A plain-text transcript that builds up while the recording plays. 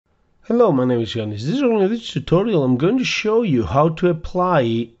Hello, my name is Yanis. In this tutorial I'm going to show you how to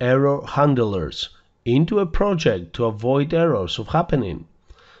apply error handlers into a project to avoid errors of happening.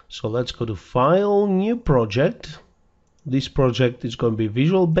 So let's go to File, New Project. This project is going to be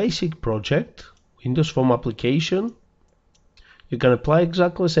Visual Basic Project, Windows Phone application. You can apply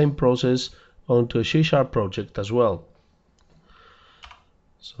exactly the same process onto a C# project as well.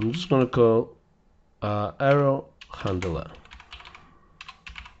 So I'm just going to call error handler.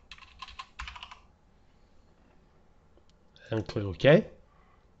 And click OK.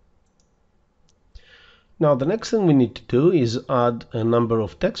 Now the next thing we need to do is add a number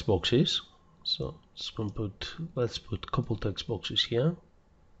of text boxes. So let's put a couple text boxes here.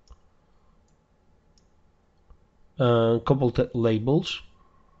 A couple labels.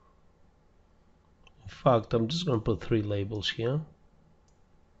 In fact, I'm just going to put 3 labels here.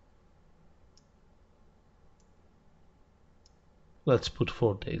 Let's put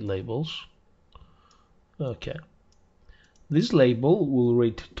 4 labels. Okay. This label will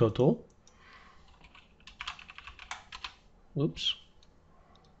read total. Oops.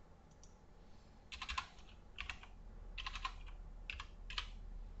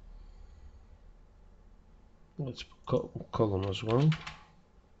 Let's put column as well.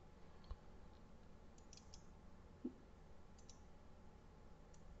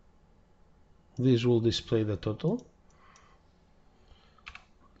 This will display the total.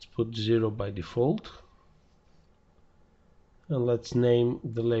 Let's put 0 by default. And let's name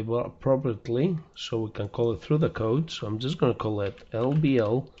the label appropriately so we can call it through the code. So I'm just going to call it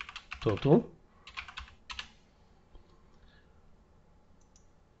LBL total.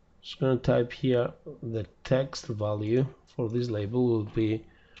 Just going to type here the text value for this label will be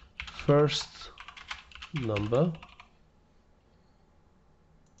first number.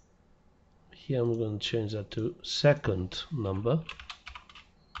 Here I'm going to change that to second number.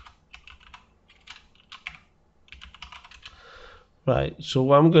 Right, so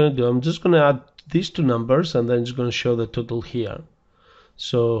what I'm going to do, I'm just going to add these 2 numbers and then it's going to show the total here.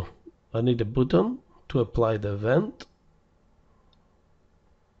 So I need a button to apply the event.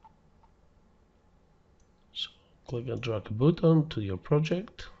 So click and drag a button to your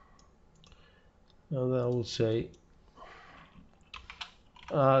project. And I will say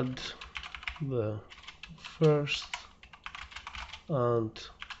add the first and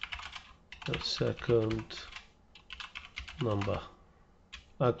the second number.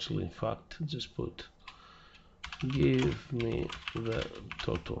 Actually, in fact, just put give me the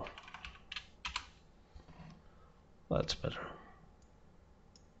total. That's better.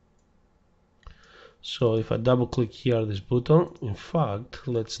 So if I double click here this button, in fact,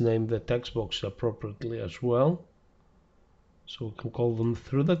 let's name the text box appropriately as well. So we can call them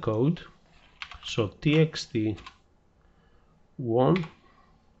through the code. So txt1,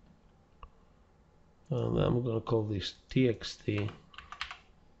 and I'm going to call this txt2.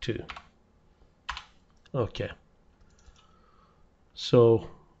 Okay. So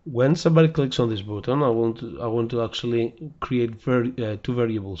when somebody clicks on this button, I want to actually create 2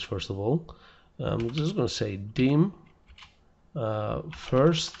 variables first of all. I'm just going to say dim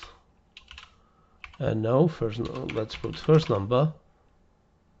first. Let's put first number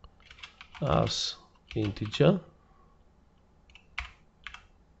as integer.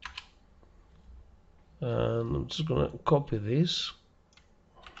 And I'm just going to copy this,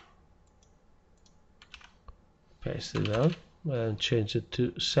 paste it out, and change it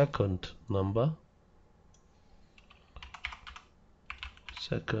to second number.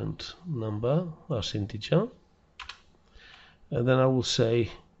 Second number as integer. And then I will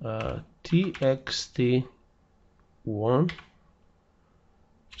say txt1,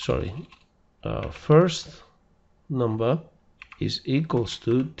 first number is equals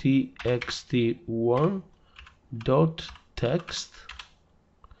to txt1 dot text,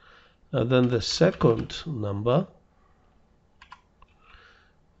 and then the second number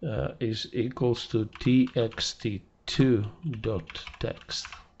is equals to txt2 dot text.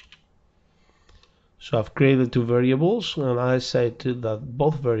 So I've created 2 variables, and I said that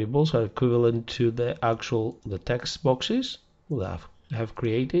both variables are equivalent to the text boxes that I have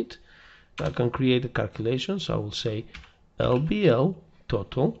created. I can create a calculation, so I will say LBL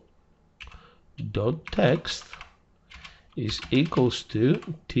total dot text is equals to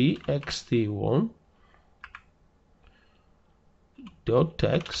txt1 dot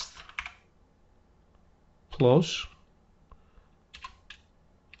text plus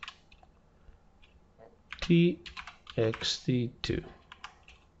txt2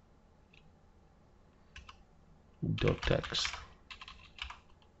 dot text.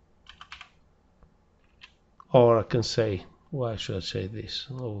 Or I can say why should I say this?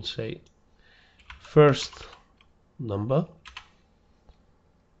 I will say first number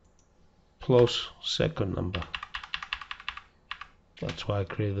plus second number. That's why I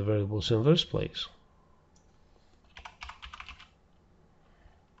create the variables in the first place.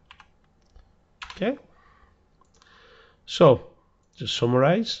 Okay. So, to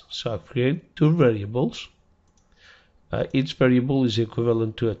summarize, so I've created two variables. Each variable is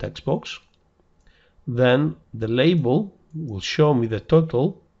equivalent to a text box. Then the label will show me the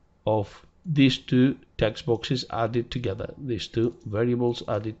total of these two text boxes added together, these two variables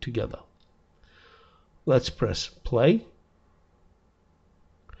added together. Let's press play.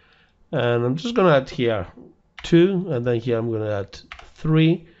 And I'm just going to add here 2, and then here I'm going to add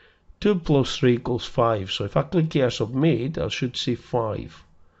 3. 2 plus 3 equals 5. So if I click here submit, I should see 5.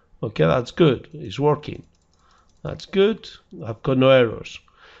 Okay, that's good. It's working. That's good. I've got no errors.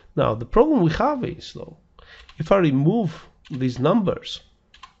 Now the problem we have is though, if I remove these numbers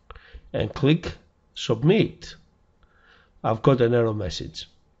and click submit, I've got an error message.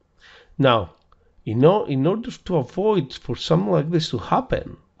 Now, in order to avoid for something like this to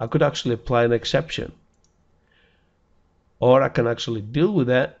happen, I could actually apply an exception, or I can actually deal with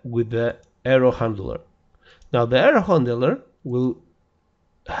that with the error handler. Now the error handler will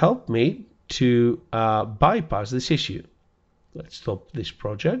help me to bypass this issue. Let's stop this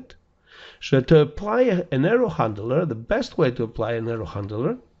project. So to apply an error handler, the best way to apply an error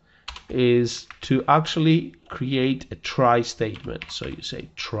handler is to actually create a try statement. So you say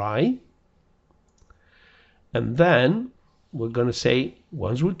try, and then we're going to say,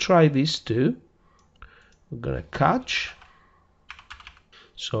 once we try these two, we're going to catch.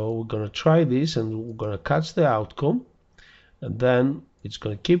 So we're going to try this and we're going to catch the outcome, and then it's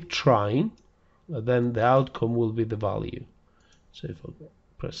going to keep trying, and then the outcome will be the value. So if I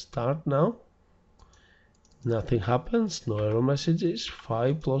press start now, nothing happens, no error messages.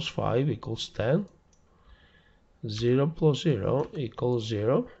 5 plus 5 equals 10. 0 plus 0 equals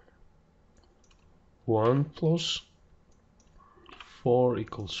 0. 1 plus 4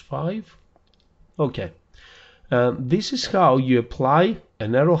 equals 5. Okay. This is how you apply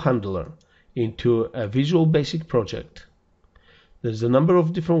an error handler into a Visual Basic project. There's a number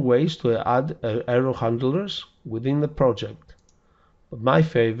of different ways to add error handlers within the project, but my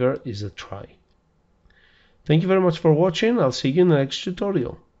favorite is a try. Thank you very much for watching. I'll see you in the next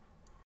tutorial.